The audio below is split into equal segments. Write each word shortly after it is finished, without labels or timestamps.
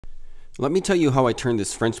Let me tell you how I turned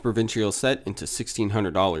this French provincial set into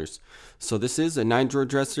 $1,600. So this is a 9-drawer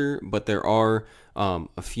dresser, but there are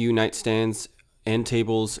a few nightstands, end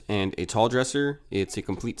tables, and a tall dresser. It's a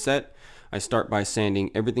complete set. I start by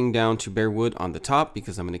sanding everything down to bare wood on the top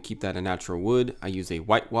because I'm going to keep that a natural wood. I use a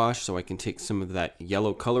whitewash so I can take some of that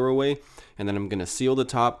yellow color away, and then I'm going to seal the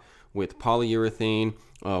top with polyurethane,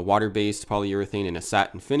 water-based polyurethane in a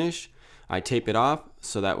satin finish. I tape it off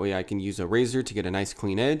so that way I can use a razor to get a nice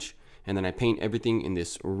clean edge. And then I paint everything in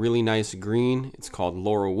this really nice green. It's called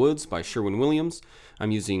Laurel Woods by Sherwin-Williams. I'm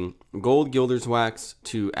using gold gilder's wax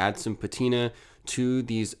to add some patina to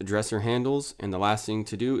these dresser handles. And the last thing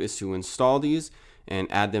to do is to install these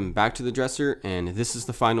and add them back to the dresser. And this is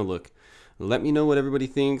the final look. Let me know what everybody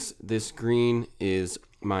thinks. This green is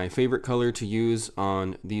my favorite color to use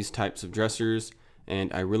on these types of dressers.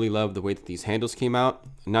 And I really love the way that these handles came out.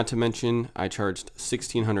 Not to mention, I charged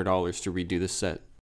 $1,600 to redo this set.